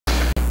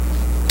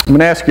I'm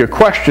going to ask you a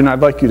question.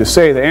 I'd like you to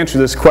say the answer to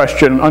this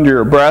question under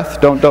your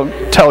breath. Don't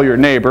tell your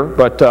neighbor,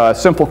 but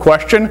simple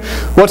question.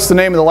 What's the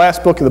name of the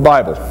last book of the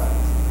Bible?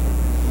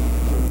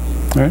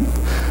 All right.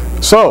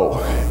 So,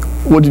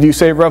 what did you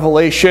say,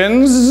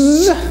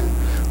 Revelations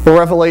or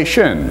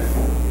Revelation?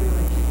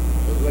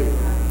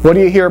 What do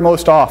you hear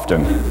most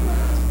often?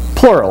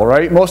 Plural,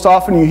 right? Most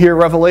often you hear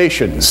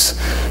Revelations.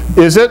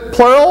 Is it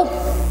plural?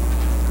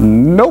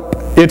 Nope.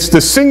 It's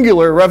the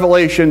singular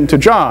revelation to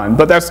John,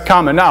 but that's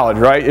common knowledge,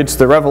 right? It's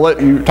the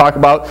you talk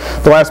about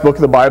the last book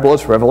of the Bible,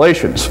 it's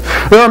Revelations.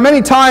 There are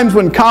many times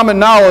when common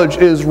knowledge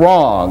is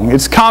wrong.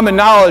 It's common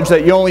knowledge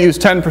that you only use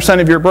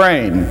 10% of your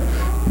brain.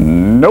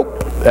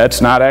 Nope, that's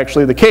not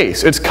actually the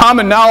case. It's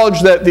common knowledge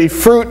that the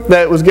fruit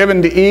that was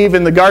given to Eve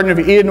in the Garden of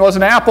Eden was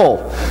an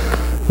apple.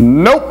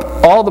 Nope,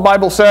 all the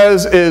Bible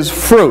says is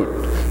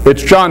fruit.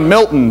 It's John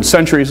Milton,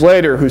 centuries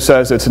later, who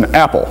says it's an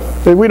apple.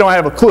 We don't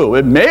have a clue.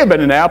 It may have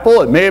been an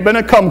apple. It may have been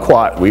a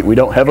kumquat. We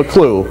don't have a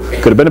clue.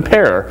 Could have been a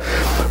pear.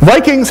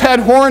 Vikings had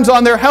horns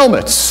on their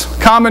helmets.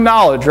 Common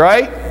knowledge,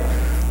 right?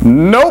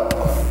 Nope.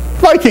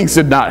 Vikings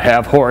did not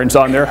have horns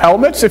on their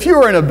helmets. If you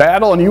were in a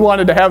battle and you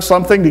wanted to have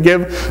something to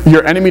give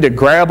your enemy to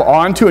grab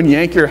onto and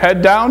yank your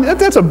head down,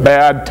 that's a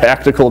bad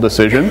tactical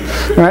decision.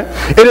 Right?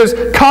 It is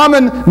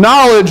common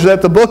knowledge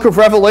that the book of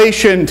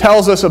Revelation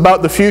tells us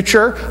about the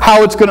future,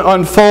 how it's going to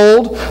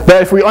unfold,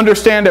 that if we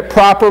understand it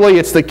properly,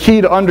 it's the key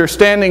to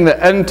understanding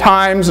the end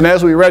times, and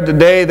as we read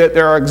today, that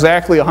there are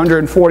exactly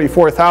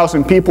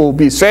 144,000 people who will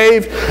be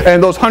saved,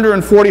 and those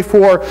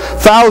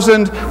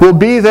 144,000 will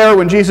be there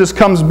when Jesus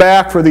comes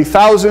back for the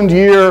 1,000-year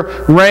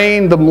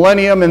reign, the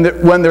millennium, and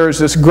when there's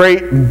this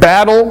great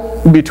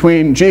battle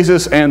between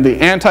Jesus and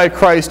the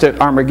Antichrist at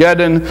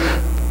Armageddon.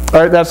 All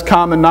right, that's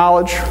common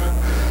knowledge.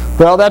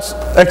 Well, that's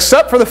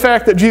except for the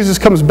fact that Jesus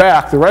comes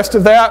back. The rest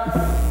of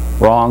that,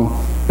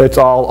 wrong. It's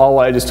all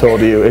I just told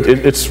you.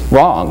 It's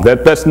wrong.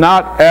 That's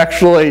not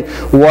actually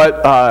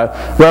what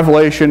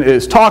Revelation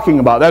is talking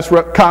about. That's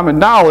common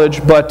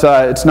knowledge, but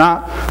it's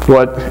not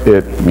what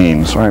it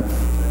means, right?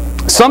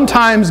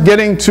 Sometimes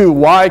getting to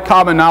why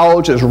common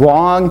knowledge is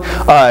wrong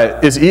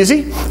is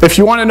easy. If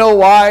you want to know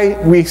why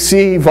we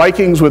see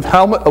Vikings with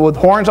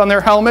horns on their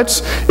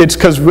helmets, it's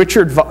because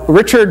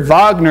Richard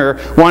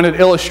Wagner wanted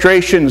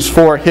illustrations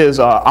for his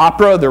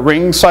opera, The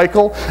Ring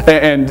Cycle,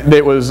 and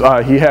it was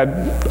he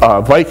had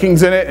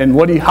Vikings in it. And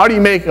how do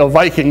you make a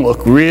Viking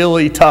look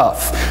really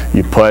tough?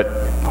 You put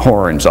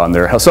horns on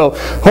their helmets. So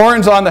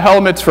horns on the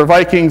helmets for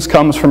Vikings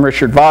comes from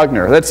Richard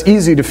Wagner. That's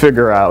easy to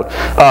figure out,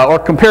 or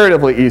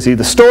comparatively easy.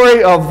 The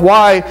story of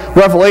why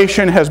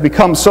Revelation has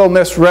become so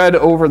misread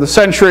over the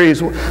centuries,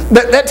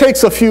 that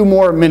takes a few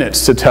more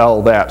minutes to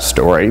tell that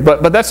story.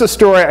 But that's a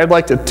story I'd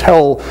like to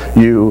tell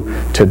you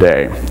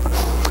today.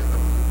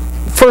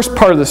 First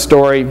part of the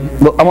story,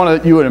 I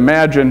want you to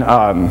imagine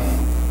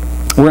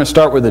we're going to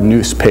start with a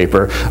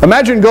newspaper.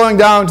 Imagine going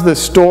down to the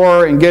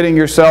store and getting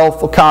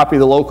yourself a copy of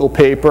the local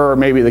paper, or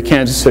maybe the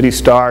Kansas City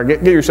Star.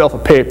 Get yourself a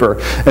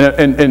paper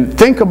and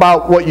think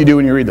about what you do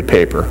when you read the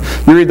paper.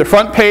 You read the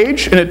front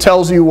page and it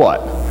tells you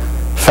what?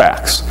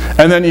 Facts.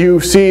 And then you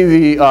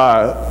see the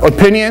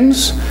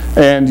opinions,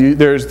 and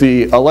there's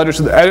the letters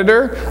to the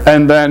editor,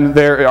 and then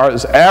there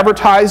is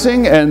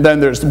advertising, and then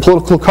there's the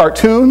political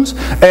cartoons.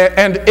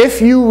 And if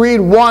you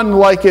read one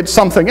like it's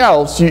something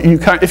else,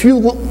 if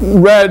you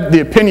read the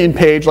opinion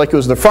page like it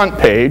was the front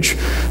page,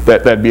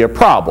 that'd be a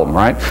problem,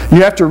 right?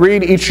 You have to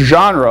read each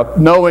genre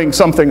knowing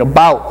something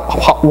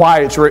about why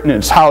it's written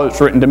and how it's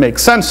written to make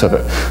sense of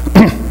it.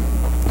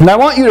 And I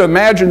want you to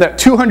imagine that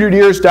 200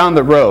 years down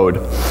the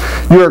road,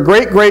 your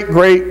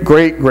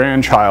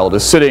great-great-great-great-grandchild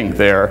is sitting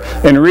there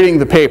and reading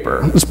the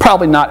paper. It's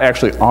probably not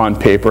actually on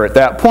paper at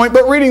that point,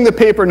 but reading the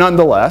paper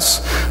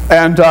nonetheless.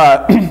 And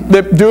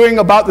they're doing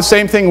about the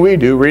same thing we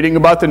do, reading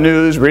about the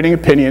news, reading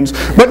opinions.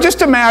 But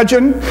just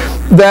imagine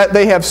that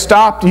they have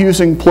stopped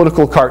using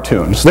political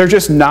cartoons. They're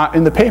just not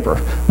in the paper.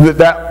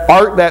 That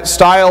art, that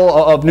style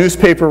of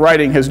newspaper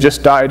writing has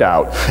just died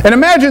out. And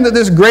imagine that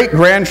this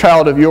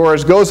great-grandchild of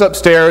yours goes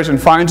upstairs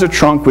and finds a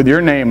trunk with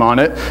your name on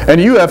it, and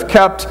you have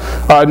kept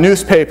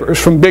newspapers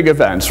from big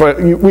events. Right?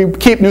 We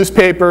keep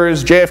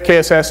newspapers, JFK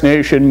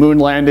assassination, moon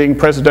landing,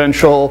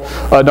 presidential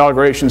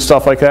inauguration,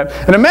 stuff like that.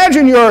 And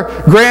imagine your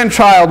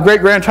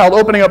great-grandchild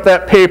opening up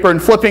that paper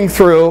and flipping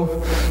through,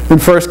 and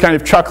first kind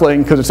of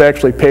chuckling because it's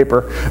actually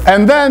paper,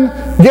 and then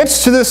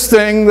gets to this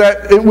thing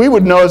that we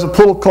would know as a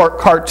political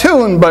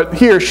cartoon, but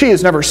he or she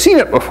has never seen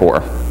it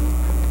before.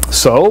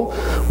 So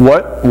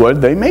what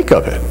would they make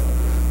of it?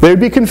 They would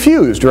be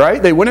confused,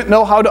 right? They wouldn't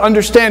know how to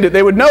understand it.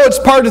 They would know it's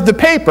part of the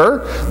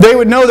paper. They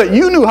would know that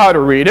you knew how to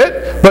read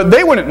it, but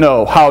they wouldn't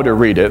know how to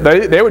read it.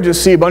 They would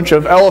just see a bunch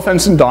of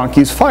elephants and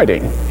donkeys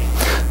fighting.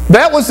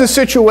 That was the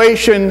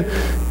situation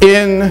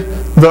in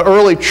the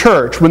early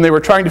church when they were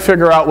trying to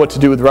figure out what to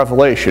do with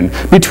Revelation.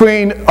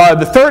 Between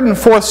the 3rd and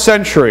 4th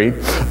century,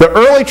 the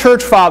early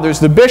church fathers,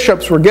 the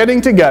bishops, were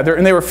getting together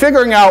and they were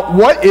figuring out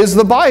what is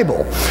the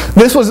Bible.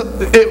 This was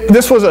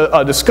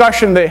a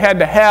discussion they had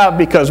to have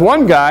because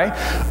one guy,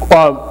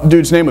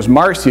 dude's name was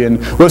Marcion,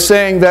 was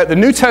saying that the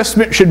New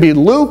Testament should be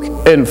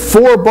Luke and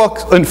 4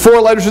 books and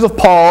 4 letters of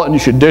Paul, and you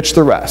should ditch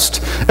the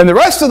rest. And the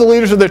rest of the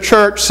leaders of the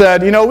church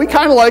said, you know, we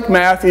kind of like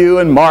Matthew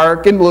and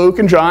Mark and Luke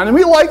and John, and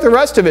we like the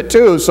rest of it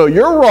too, so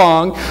you're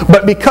wrong.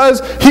 But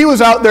because he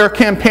was out there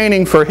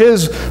campaigning for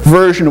his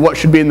version of what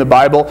should be in the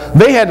Bible,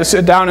 they had to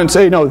sit down and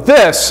say, no,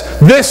 this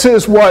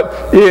is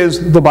what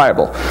is the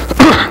Bible.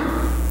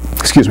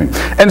 Excuse me.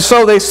 And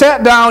so they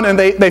sat down and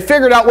they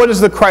figured out what is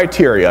the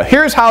criteria.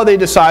 Here's how they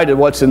decided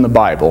what's in the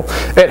Bible.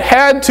 It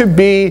had to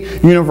be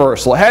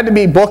universal. It had to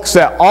be books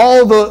that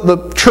all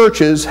the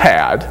churches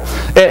had.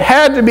 It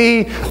had to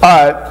be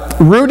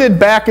rooted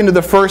back into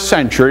the 1st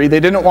century.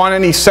 They didn't want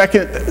any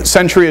 2nd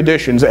century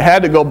editions. It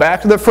had to go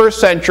back to the 1st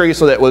century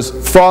so that it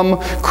was from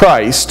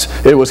Christ.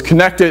 It was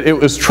connected. It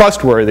was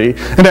trustworthy.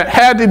 And it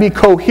had to be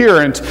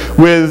coherent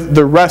with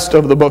the rest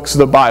of the books of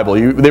the Bible.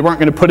 They weren't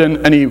going to put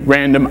in any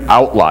random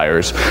outliers.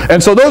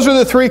 And so those are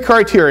the 3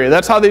 criteria.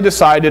 That's how they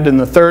decided in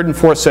the 3rd and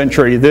 4th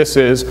century this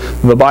is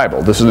the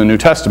Bible. This is the New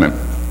Testament.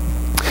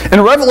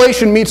 And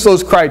Revelation meets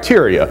those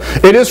criteria.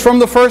 It is from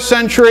the 1st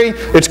century.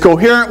 It's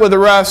coherent with the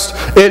rest.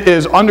 It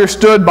is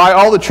understood by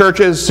all the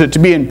churches to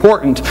be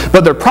important.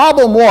 But their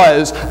problem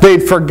was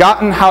they'd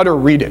forgotten how to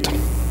read it.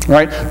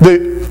 Right?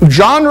 The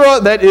genre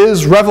that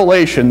is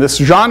Revelation, this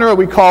genre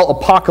we call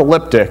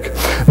apocalyptic,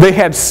 they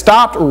had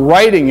stopped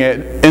writing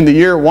it in the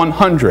year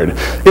 100.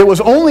 It was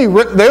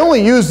they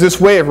only used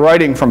this way of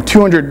writing from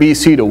 200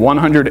 BC to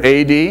 100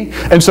 AD.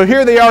 And so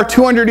here they are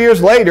 200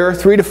 years later,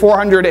 300 to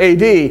 400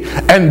 AD,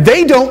 and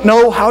they don't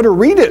know how to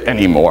read it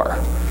anymore.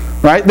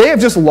 Right? They have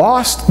just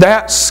lost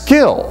that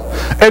skill.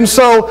 And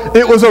so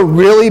it was a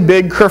really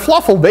big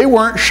kerfluffle. They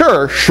weren't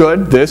sure,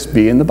 should this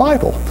be in the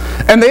Bible?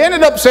 And they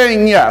ended up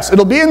saying, yes,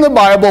 it'll be in the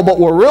Bible, but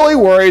we're really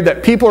worried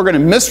that people are going to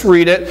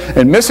misread it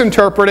and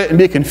misinterpret it and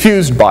be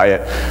confused by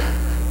it.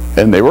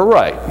 And they were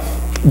right,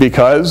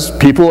 because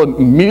people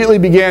immediately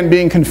began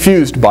being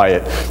confused by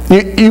it.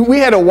 We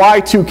had a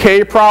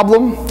Y2K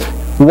problem.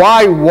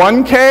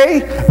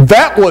 Y1K,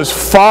 that was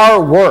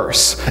far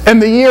worse. In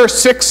the year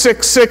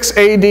 666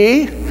 AD,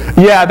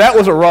 yeah, that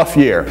was a rough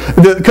year.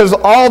 Because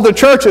all the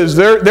churches,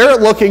 they're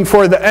looking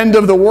for the end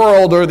of the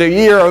world or the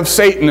year of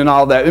Satan and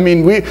all that. I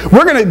mean, we're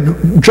going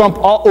to jump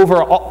we're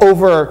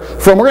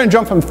going to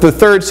jump from the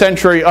 3rd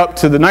century up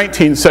to the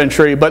 19th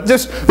century, but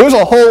there's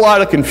a whole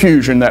lot of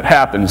confusion that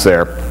happens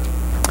there.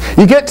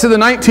 You get to the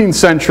 19th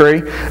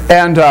century,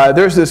 and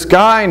there's this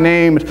guy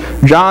named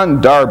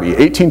John Darby,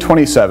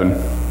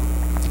 1827.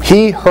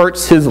 He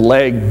hurts his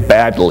leg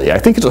badly. I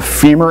think it's a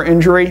femur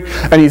injury,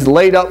 and he's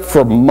laid up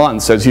for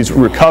months as he's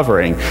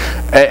recovering.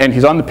 And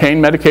he's on the pain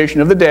medication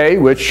of the day,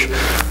 which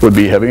would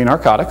be heavy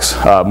narcotics,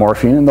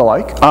 morphine and the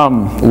like,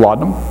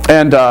 laudanum.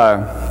 And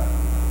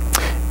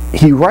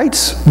he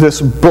writes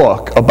this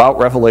book about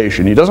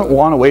Revelation. He doesn't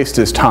want to waste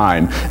his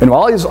time. And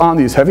while he's on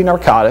these heavy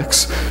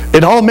narcotics,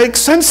 it all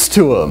makes sense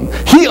to him.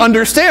 He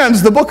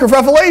understands the book of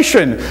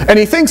Revelation. And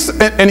he thinks,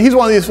 and he's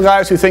one of these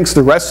guys who thinks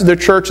the rest of the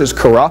church is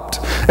corrupt.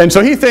 And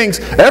so he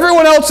thinks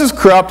everyone else is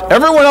corrupt,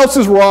 everyone else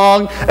is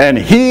wrong, and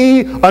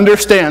he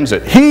understands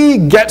it. He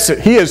gets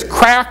it. He has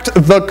cracked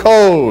the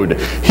code.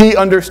 He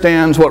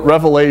understands what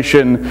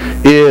Revelation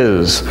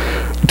is.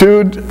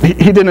 Dude,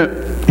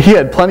 he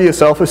had plenty of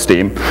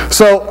self-esteem.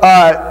 So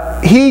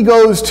he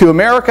goes to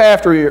America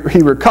after he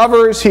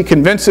recovers. He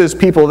convinces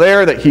people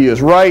there that he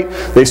is right.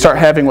 They start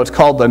having what's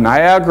called the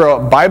Niagara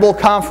Bible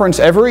Conference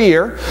every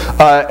year,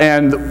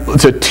 and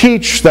to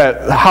teach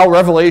that how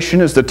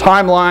Revelation is the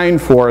timeline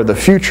for the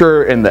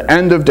future and the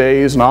end of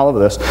days and all of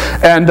this.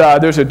 And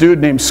there's a dude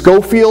named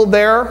Scofield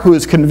there who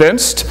is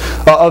convinced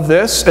of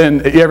this.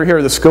 And you ever hear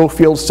of the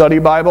Scofield Study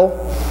Bible?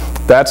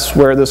 That's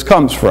where this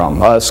comes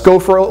from.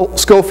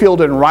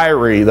 Scofield and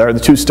Ryrie are the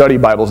 2 study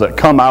Bibles that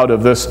come out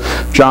of this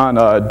John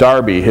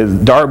Darby, his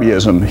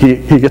Darbyism.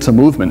 He gets a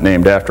movement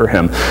named after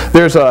him.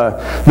 There's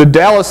the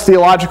Dallas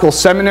Theological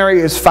Seminary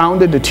is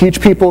founded to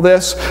teach people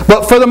this.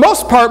 But for the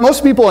most part,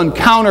 most people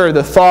encounter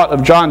the thought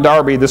of John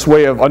Darby, this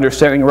way of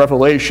understanding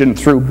Revelation,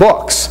 through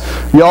books.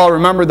 You all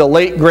remember The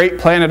Late Great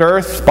Planet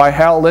Earth by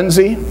Hal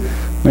Lindsey?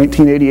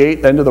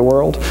 1988, End of the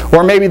World,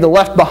 or maybe the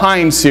Left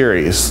Behind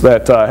series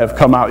that have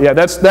come out. Yeah,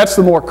 that's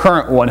the more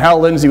current one.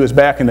 Hal Lindsey was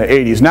back in the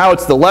 80s. Now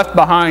it's the Left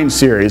Behind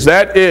series.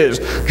 That is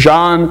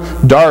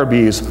John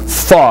Darby's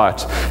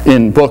thought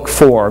in book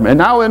form, and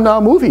now in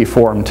movie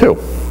form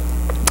too.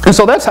 And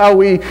so that's how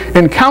we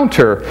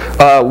encounter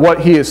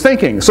what he is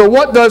thinking. So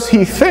what does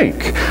he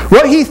think?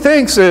 What he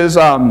thinks is,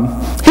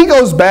 he he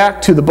goes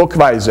back to the book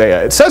of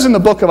Isaiah. It says in the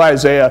book of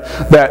Isaiah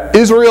that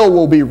Israel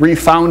will be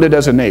refounded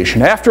as a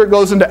nation. After it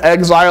goes into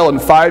exile in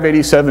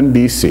 587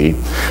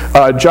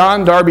 BC,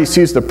 John Darby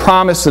sees the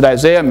promise that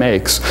Isaiah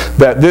makes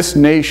that this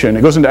nation,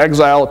 it goes into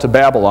exile to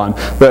Babylon,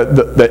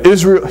 that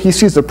Israel, he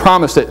sees the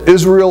promise that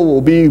Israel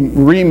will be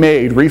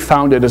remade,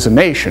 refounded as a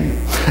nation.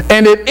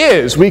 And it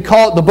is. We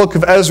call it the book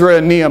of Ezra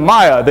and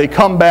Nehemiah. They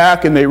come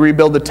back and they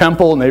rebuild the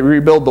temple and they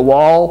rebuild the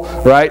wall,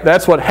 right?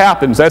 That's what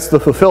happens. That's the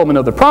fulfillment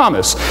of the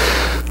promise.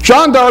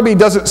 John Darby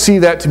doesn't see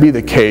that to be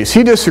the case.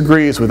 He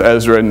disagrees with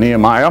Ezra and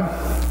Nehemiah.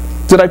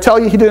 Did I tell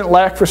you he didn't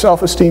lack for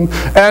self-esteem?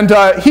 And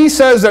he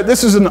says that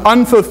this is an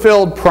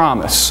unfulfilled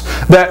promise,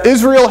 that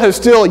Israel has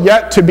still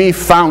yet to be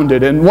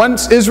founded. And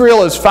once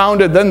Israel is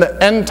founded, then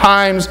the end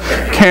times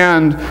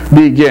can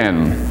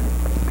begin.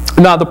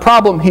 Now, the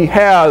problem he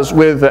has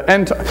with the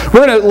end,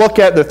 we're going to look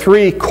at the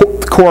three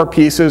core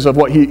pieces of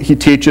what he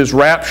teaches: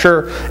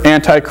 rapture,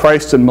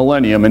 Antichrist, and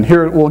millennium. And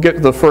here we'll get to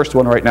the first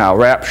one right now,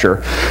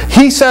 rapture.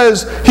 He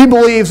says he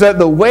believes that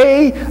the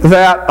way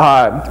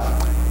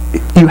that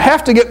you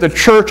have to get the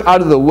church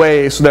out of the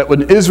way so that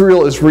when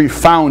Israel is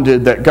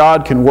refounded, that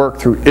God can work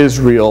through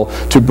Israel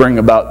to bring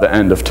about the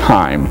end of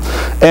time.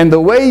 And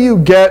the way you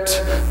get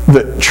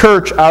the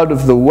church out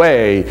of the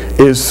way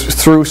is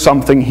through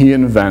something he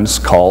invents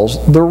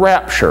called the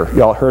rapture.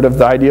 Y'all heard of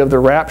the idea of the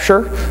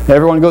rapture?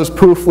 Everyone goes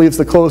poof, leaves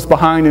the clothes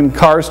behind, and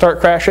cars start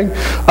crashing.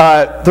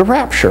 The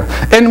rapture.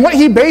 And what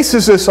he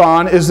bases this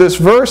on is this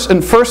verse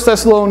in 1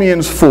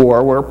 Thessalonians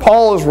 4, where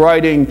Paul is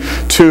writing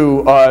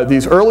to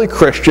these early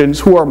Christians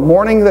who are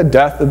mourning the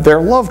death of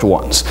their loved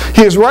ones.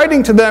 He is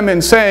writing to them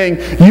and saying,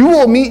 you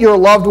will meet your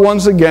loved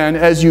ones again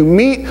as you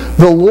meet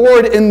the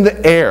Lord in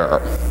the air.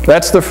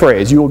 That's the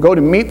phrase. You will go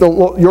to meet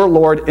your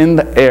Lord in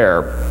the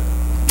air.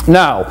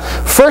 Now,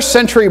 first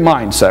century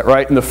mindset,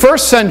 right? In the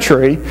first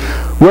century,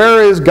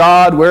 where is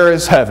God? Where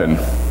is heaven?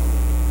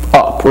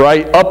 Up,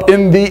 right? Up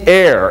in the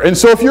air. And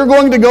so if you're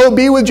going to go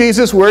be with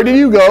Jesus, where did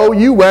you go?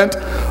 You went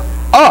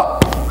up.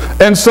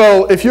 And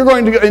so if you're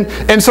going to go,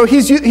 and so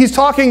he's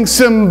talking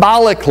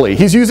symbolically.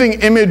 He's using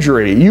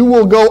imagery. You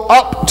will go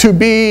up to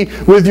be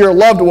with your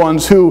loved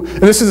ones who, and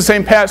this is the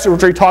same passage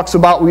where he talks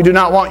about, we do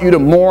not want you to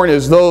mourn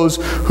as those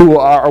who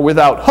are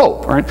without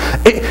hope. Right?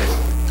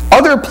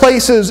 Other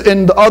places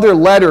in the other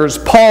letters,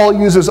 Paul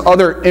uses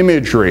other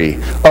imagery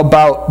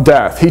about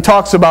death. He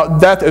talks about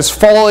death as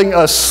falling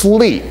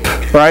asleep,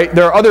 right?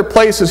 There are other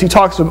places he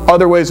talks in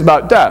other ways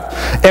about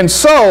death. And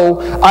so,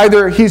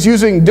 either he's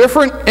using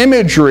different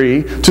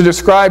imagery to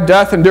describe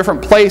death in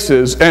different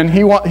places, and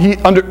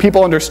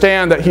people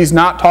understand that he's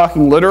not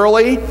talking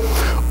literally,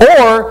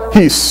 or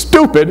he's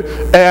stupid,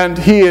 and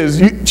he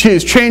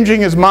is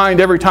changing his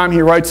mind every time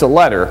he writes a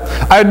letter.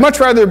 I'd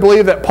much rather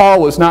believe that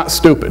Paul was not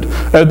stupid,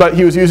 but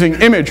he was using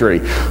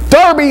imagery.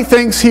 Darby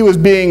thinks he was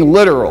being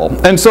literal,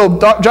 and so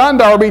John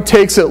Darby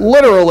takes it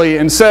literally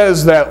and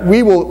says that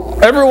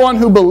everyone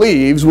who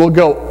believes will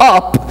go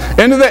up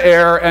into the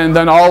air, and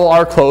then all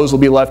our clothes will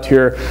be left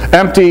here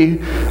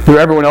empty,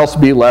 everyone else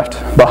will be left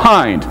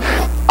behind.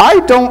 I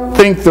don't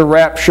think the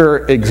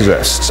rapture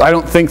exists. I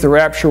don't think the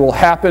rapture will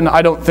happen.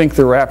 I don't think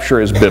the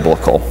rapture is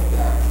biblical.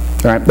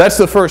 Right? That's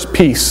the first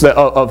piece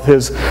of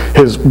his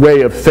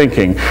way of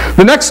thinking.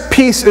 The next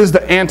piece is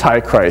the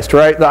Antichrist,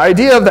 right? The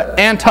idea of the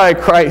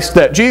Antichrist,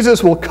 that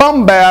Jesus will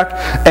come back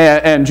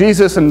and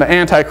Jesus and the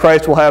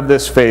Antichrist will have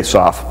this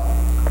face-off.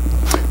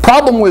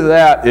 Problem with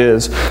that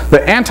is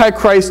the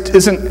Antichrist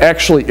isn't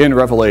actually in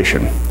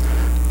Revelation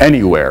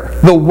anywhere.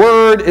 The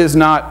word is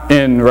not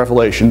in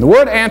Revelation. The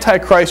word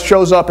Antichrist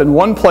shows up in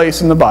one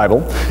place in the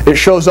Bible. It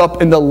shows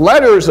up in the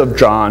letters of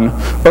John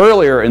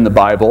earlier in the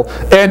Bible.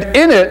 And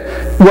in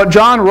it, what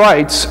John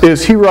writes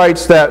is he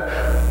writes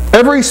that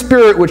every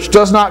spirit which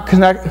does not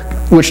confess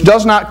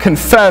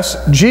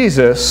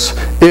Jesus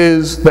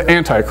is the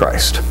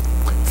Antichrist.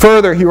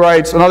 Further, he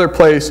writes another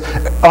place,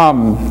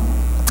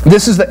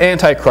 this is the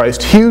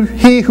Antichrist,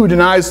 he who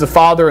denies the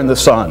Father and the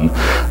Son.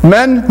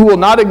 Men who will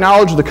not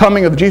acknowledge the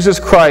coming of Jesus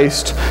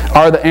Christ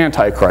are the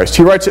Antichrist.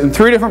 He writes it in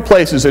 3 different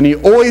places, and he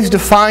always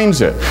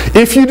defines it.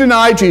 If you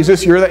deny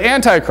Jesus, you're the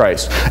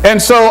Antichrist.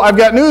 And so I've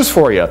got news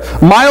for you.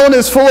 Milan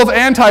is full of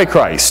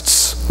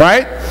Antichrists,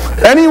 right?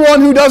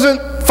 Anyone who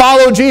doesn't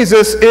follow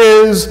Jesus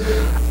is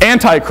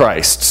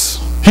Antichrists.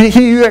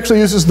 He actually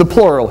uses the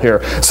plural here.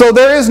 So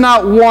there is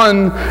not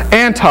one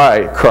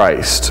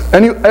Antichrist.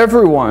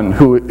 Everyone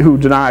who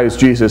denies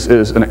Jesus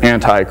is an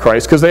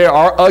Antichrist because they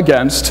are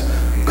against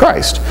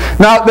Christ.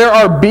 Now, there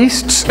are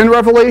beasts in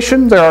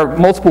Revelation. There are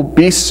multiple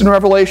beasts in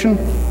Revelation.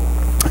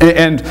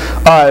 And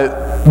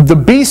the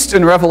beast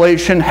in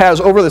Revelation has,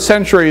 over the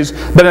centuries,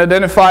 been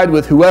identified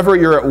with whoever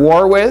you're at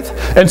war with.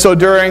 And so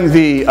during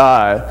the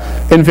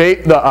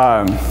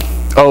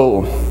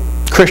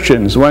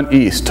Christians went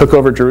east, took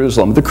over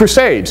Jerusalem. The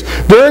Crusades.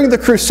 During the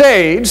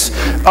Crusades,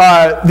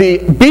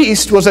 the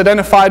beast was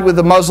identified with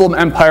the Muslim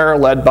empire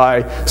led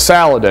by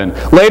Saladin.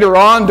 Later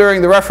on,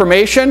 during the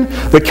Reformation,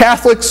 the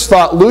Catholics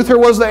thought Luther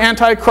was the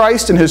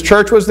Antichrist and his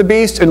church was the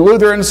beast, and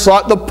Lutherans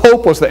thought the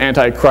Pope was the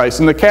Antichrist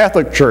and the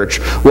Catholic Church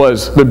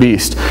was the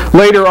beast.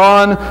 Later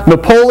on,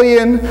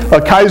 Napoleon,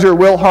 Kaiser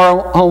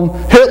Wilhelm,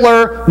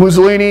 Hitler,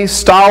 Mussolini,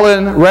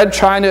 Stalin, Red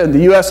China, and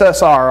the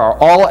USSR are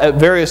all at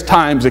various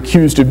times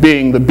accused of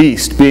being the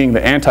beast, being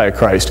the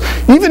Antichrist.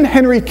 Even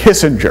Henry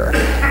Kissinger.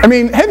 I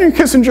mean, Henry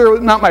Kissinger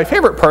was not my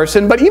favorite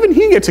person, but even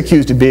he gets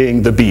accused of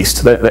being the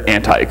beast, the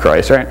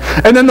Antichrist, right?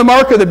 And then the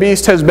mark of the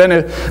beast has been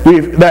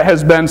that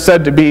has been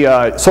said to be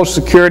Social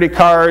Security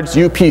cards,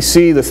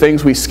 UPC, the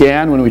things we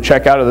scan when we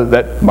check out of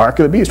that mark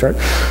of the beast, right?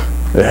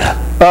 Yeah.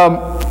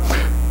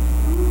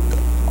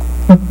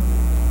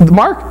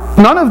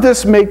 None of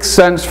this makes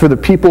sense for the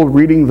people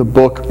reading the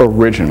book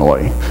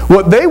originally.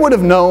 What they would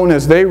have known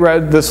as they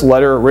read this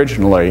letter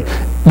originally,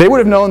 they would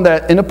have known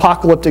that in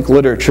apocalyptic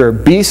literature,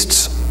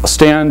 beasts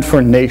stand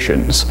for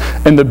nations.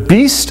 And the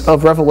beast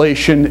of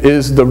Revelation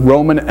is the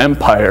Roman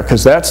Empire,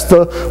 because that's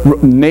the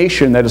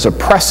nation that is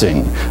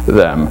oppressing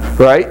them,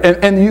 right?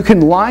 And you can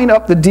line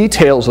up the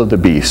details of the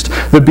beast.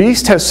 The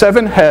beast has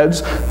 7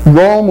 heads.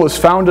 Rome was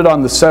founded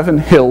on the 7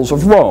 hills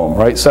of Rome,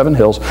 right? 7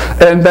 hills.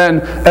 And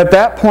then at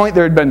that point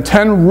there had been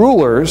 10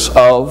 rulers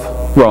of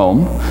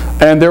Rome,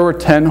 and there were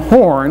 10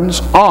 horns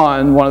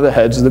on one of the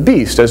heads of the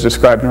beast, as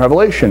described in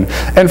Revelation.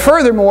 And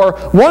furthermore,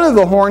 one of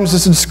the horns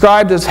is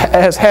described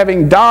as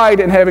having died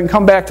and having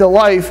come back to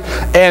life,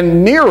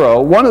 and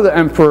Nero, one of the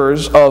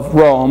emperors of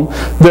Rome,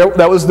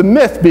 that was the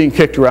myth being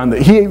kicked around,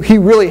 that he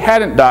really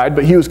hadn't died,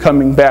 but he was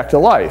coming back to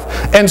life.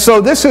 And so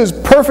this is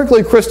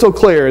perfectly crystal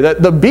clear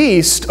that the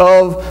beast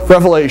of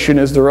Revelation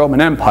is the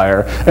Roman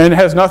Empire, and it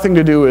has nothing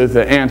to do with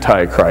the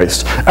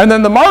Antichrist. And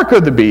then the mark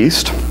of the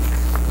beast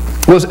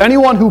was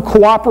anyone who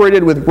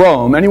cooperated with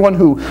Rome, anyone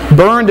who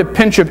burned a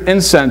pinch of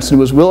incense and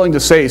was willing to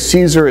say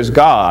Caesar is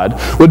God,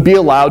 would be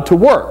allowed to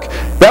work.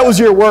 That was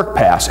your work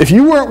pass. If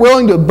you weren't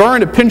willing to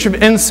burn a pinch of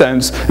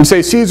incense and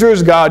say Caesar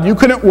is God, you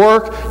couldn't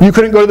work, you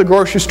couldn't go to the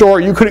grocery store,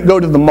 you couldn't go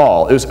to the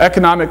mall. It was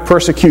economic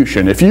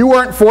persecution. If you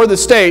weren't for the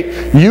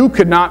state, you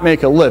could not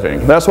make a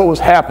living. That's what was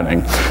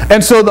happening.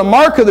 And so the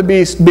mark of the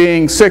beast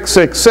being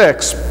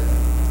 666,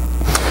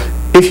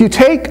 if you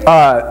take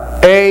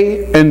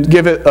A and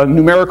give it a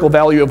numerical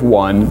value of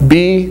 1,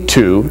 B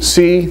 2,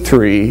 C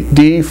 3,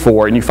 D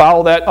 4, and you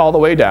follow that all the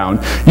way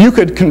down, you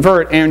could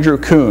convert Andrew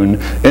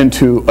Kuhn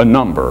into a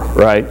number,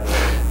 right?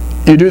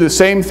 You do the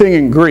same thing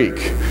in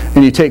Greek,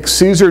 and you take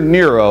Caesar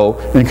Nero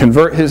and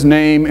convert his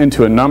name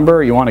into a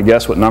number. You want to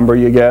guess what number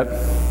you get?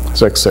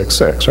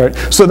 666, right?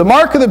 So the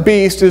mark of the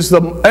beast is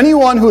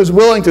anyone who is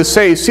willing to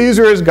say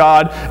Caesar is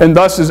God and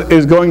thus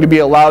is going to be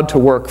allowed to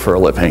work for a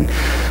living.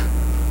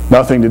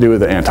 Nothing to do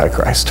with the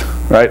Antichrist,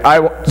 right?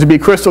 To be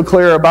crystal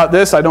clear about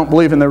this, I don't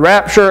believe in the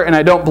rapture, and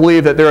I don't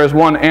believe that there is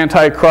one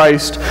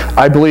Antichrist.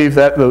 I believe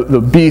that the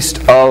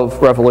beast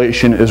of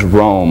Revelation is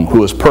Rome,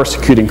 who was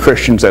persecuting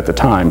Christians at the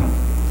time.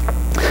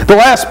 The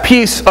last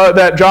piece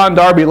that John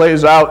Darby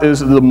lays out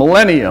is the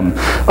millennium,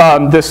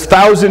 this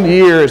 1,000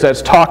 years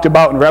that's talked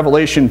about in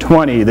Revelation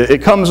 20.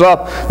 It comes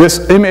up,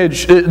 this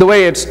image, the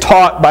way it's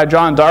taught by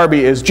John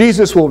Darby is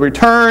Jesus will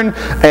return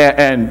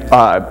and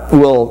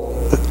will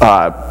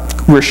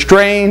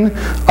restrain,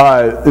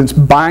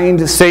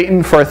 bind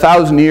Satan for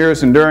 1,000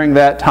 years, and during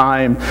that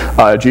time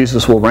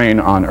Jesus will reign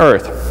on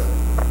earth.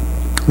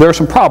 There are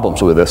some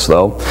problems with this,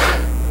 though.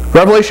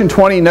 Revelation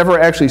 20 never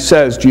actually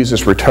says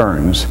Jesus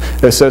returns.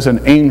 It says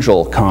an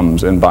angel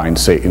comes and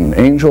binds Satan.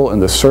 Angel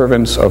and the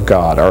servants of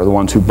God are the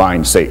ones who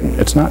bind Satan.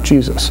 It's not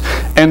Jesus.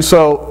 And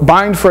so,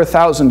 bind for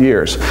 1,000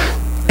 years.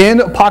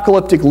 In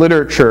apocalyptic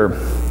literature,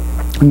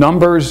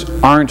 numbers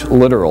aren't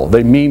literal.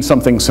 They mean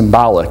something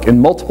symbolic. And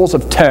multiples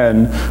of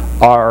 10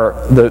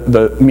 are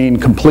mean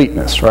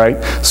completeness,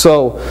 right?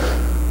 So,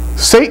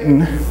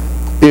 Satan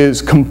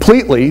is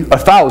completely,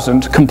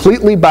 1,000,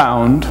 completely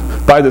bound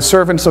by the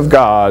servants of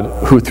God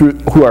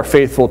who are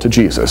faithful to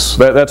Jesus.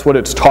 That's what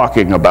it's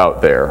talking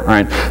about there,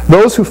 right?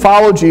 Those who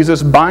follow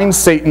Jesus bind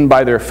Satan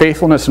by their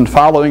faithfulness in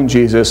following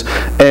Jesus,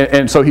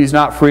 and so he's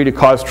not free to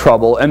cause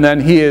trouble. And then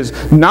he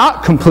is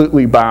not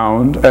completely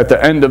bound at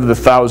the end of the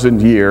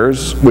 1,000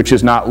 years, which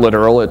is not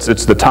literal.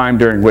 It's the time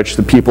during which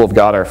the people of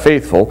God are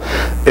faithful.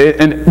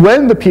 And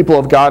when the people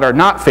of God are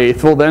not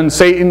faithful, then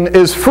Satan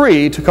is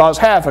free to cause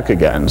havoc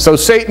again. So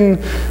Satan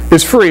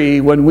is free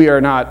when we are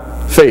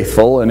not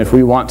faithful, and if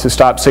we want to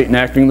stop Satan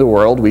acting in the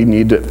world, we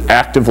need to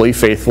actively,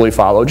 faithfully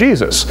follow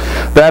Jesus.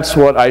 That's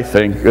what I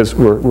think is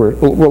we're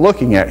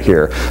looking at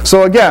here.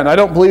 So again, I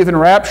don't believe in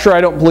rapture.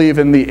 I don't believe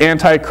in the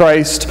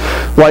Antichrist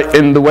like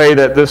in the way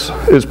that this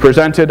is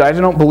presented. I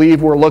don't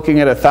believe we're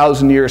looking at a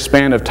 1,000-year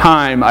span of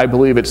time. I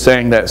believe it's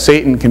saying that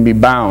Satan can be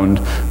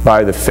bound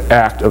by the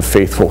act of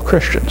faithful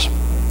Christians.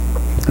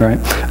 Right?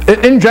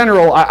 In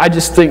general, I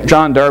just think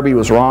John Darby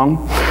was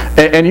wrong.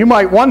 And you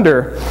might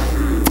wonder,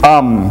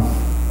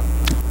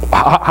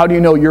 how do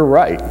you know you're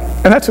right?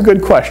 And that's a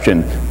good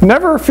question.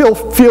 Never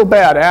feel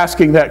bad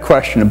asking that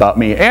question about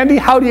me. Andy,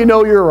 how do you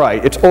know you're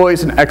right? It's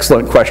always an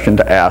excellent question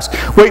to ask.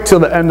 Wait till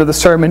the end of the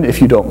sermon if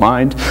you don't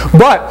mind.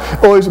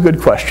 But always a good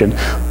question.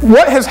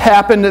 What has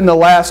happened in the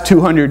last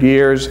 200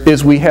 years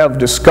is we have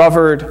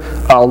discovered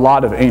a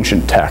lot of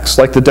ancient texts,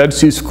 like the Dead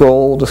Sea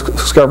Scroll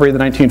discovery in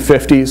the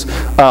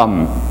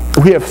 1950s.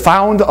 We have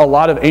found a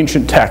lot of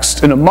ancient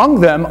texts, and among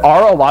them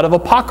are a lot of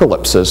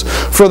apocalypses.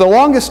 For the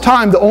longest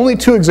time, the only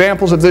two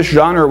examples of this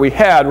genre we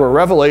had were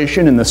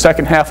Revelation and the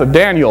second half of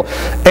Daniel.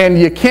 And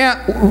you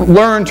can't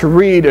learn to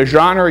read a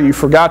genre you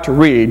forgot to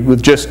read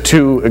with just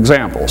two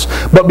examples.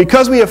 But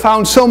because we have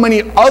found so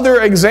many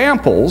other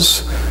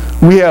examples,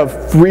 we have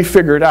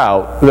refigured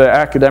out, the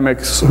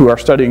academics who are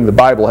studying the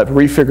Bible have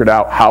refigured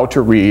out how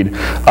to read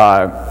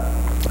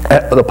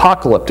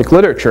apocalyptic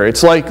literature.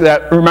 It's like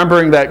that,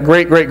 remembering that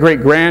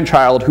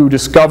great-great-great-grandchild who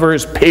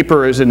discovers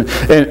papers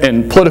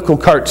and political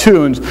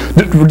cartoons,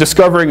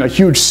 discovering a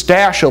huge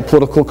stash of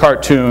political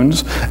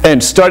cartoons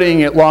and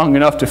studying it long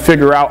enough to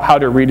figure out how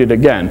to read it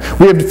again.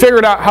 We have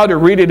figured out how to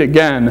read it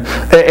again,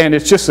 and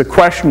it's just a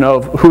question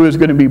of who is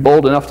going to be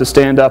bold enough to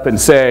stand up and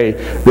say,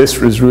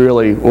 this is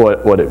really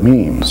what it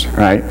means,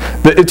 right?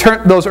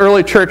 Those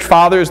early church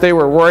fathers, they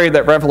were worried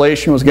that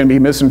Revelation was going to be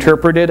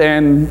misinterpreted,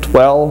 and,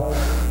 well,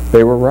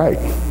 they were right.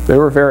 They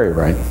were very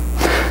right.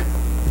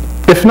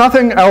 If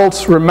nothing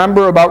else,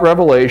 remember about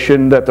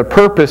Revelation that the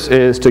purpose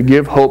is to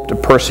give hope to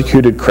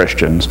persecuted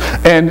Christians.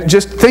 And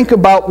just think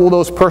about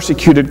those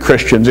persecuted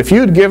Christians. If you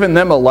had given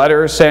them a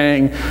letter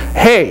saying,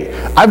 hey,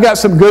 I've got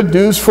some good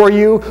news for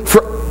you,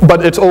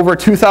 but it's over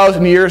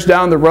 2,000 years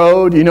down the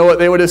road, you know what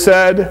they would have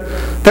said?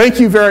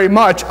 Thank you very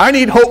much. I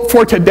need hope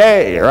for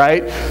today,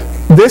 right?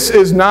 This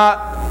is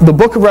not... The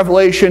book of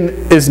Revelation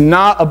is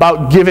not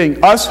about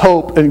giving us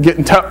hope and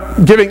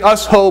giving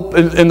us hope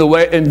in the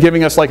way and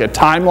giving us like a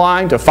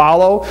timeline to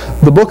follow.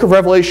 The book of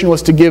Revelation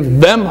was to give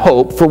them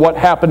hope for what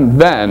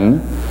happened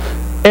then,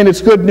 and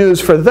it's good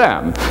news for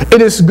them.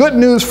 It is good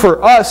news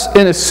for us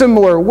in a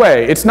similar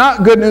way. It's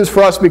not good news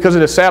for us because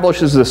it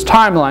establishes this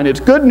timeline. It's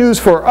good news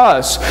for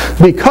us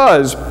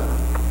because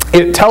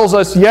it tells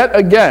us yet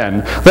again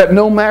that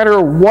no matter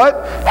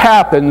what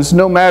happens,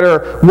 no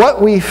matter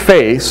what we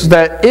face,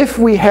 that if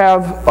we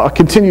have a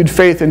continued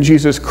faith in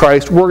Jesus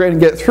Christ, we're going to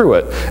get through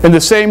it. In the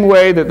same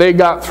way that they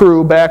got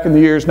through back in the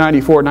years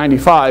 94,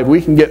 95,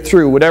 we can get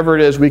through whatever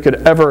it is we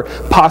could ever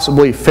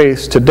possibly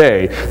face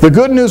today. The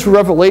good news for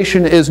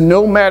Revelation is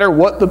no matter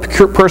what the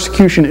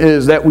persecution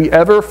is that we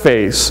ever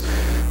face,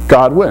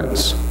 God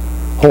wins.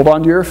 Hold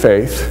on to your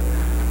faith,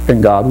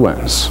 and God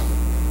wins.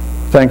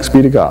 Thanks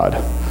be to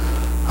God.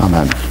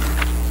 Amen.